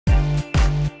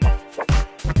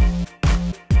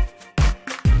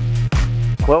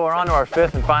Well, we're on to our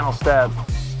fifth and final step.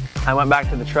 I went back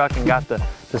to the truck and got the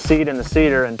seed and the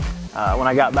seeder, and when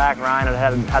I got back, Ryan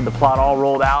had the plot all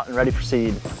rolled out and ready for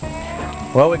seed.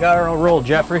 Well, we got our own roll,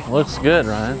 Jeffrey. Looks good,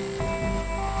 Ryan.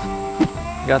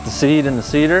 Got the seed and the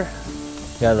seeder.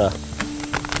 Got a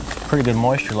pretty good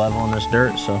moisture level in this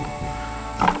dirt, so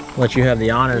I'll let you have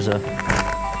the honors of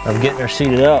getting her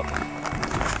seeded up.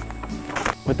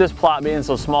 With this plot being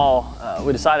so small,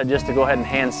 we decided just to go ahead and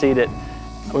hand seed it.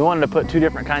 We wanted to put two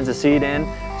different kinds of seed in,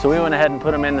 so we went ahead and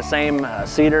put them in the same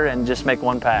seeder and just make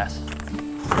one pass.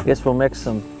 I guess we'll mix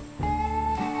some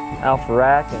alpha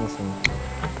rack and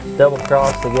some double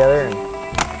cross together and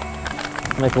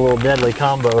make a little deadly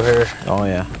combo here. Oh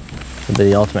yeah, it'll be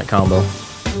the ultimate combo.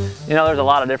 You know, there's a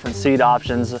lot of different seed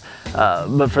options,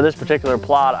 but for this particular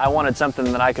plot, I wanted something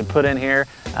that I could put in here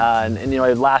and you know,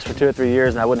 it'd last for 2 or 3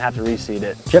 years and I wouldn't have to reseed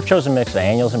it. Jeff chose a mix of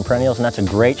annuals and perennials, and that's a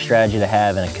great strategy to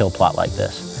have in a kill plot like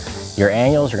this. Your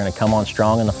annuals are going to come on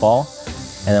strong in the fall,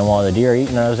 and then while the deer are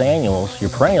eating those annuals, your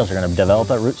perennials are going to develop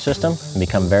a root system and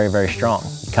become very, very strong.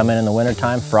 You come in the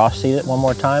wintertime, frost seed it one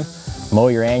more time, mow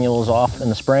your annuals off in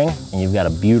the spring, and you've got a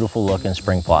beautiful looking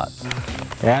spring plot.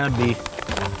 Yeah,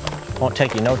 won't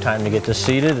take you no time to get this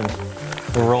seeded, and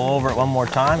we'll roll over it one more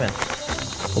time and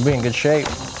we'll be in good shape.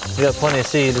 You got plenty of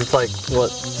seed. It's like,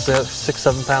 what,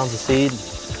 6-7 pounds of seed?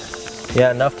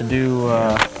 Yeah, enough to do,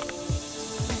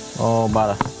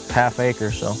 about a half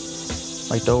acre, so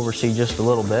like to overseed just a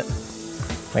little bit.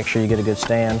 Make sure you get a good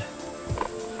stand.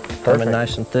 Come in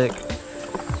nice and thick.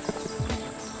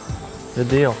 Good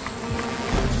deal.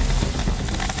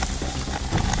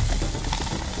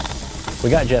 We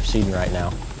got Jeff seeding right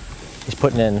now. He's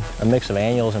putting in a mix of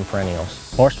annuals and perennials.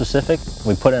 More specific,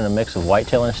 we put in a mix of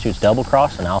Whitetail Institute's Double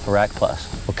Cross and Alpha Rack Plus.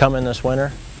 We'll come in this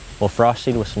winter, we'll frost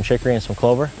seed with some chicory and some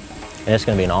clover, and it's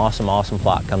going to be an awesome, awesome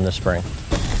plot come this spring.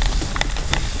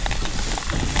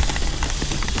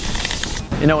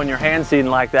 You know, when you're hand seeding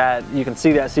like that, you can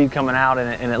see that seed coming out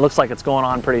and it looks like it's going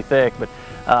on pretty thick, but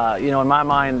you know, in my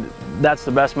mind, that's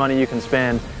the best money you can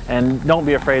spend, and don't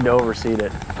be afraid to overseed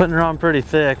it. Putting her on pretty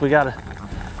thick, we got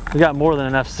more than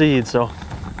enough seed, so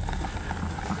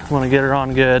want to get her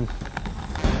on good.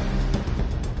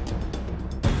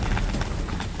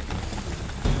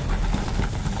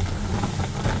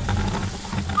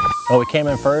 Well, we came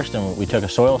in first and we took a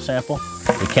soil sample,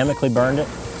 we chemically burned it,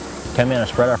 came in and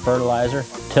spread our fertilizer,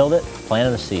 tilled it,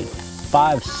 planted the seed.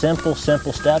 5 simple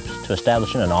steps to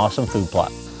establishing an awesome food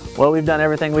plot. Well, we've done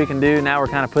everything we can do. Now we're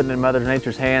kind of putting it in Mother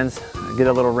Nature's hands, get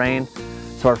a little rain.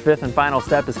 So our 5th and final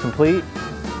step is complete.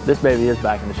 This baby is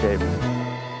back into shape.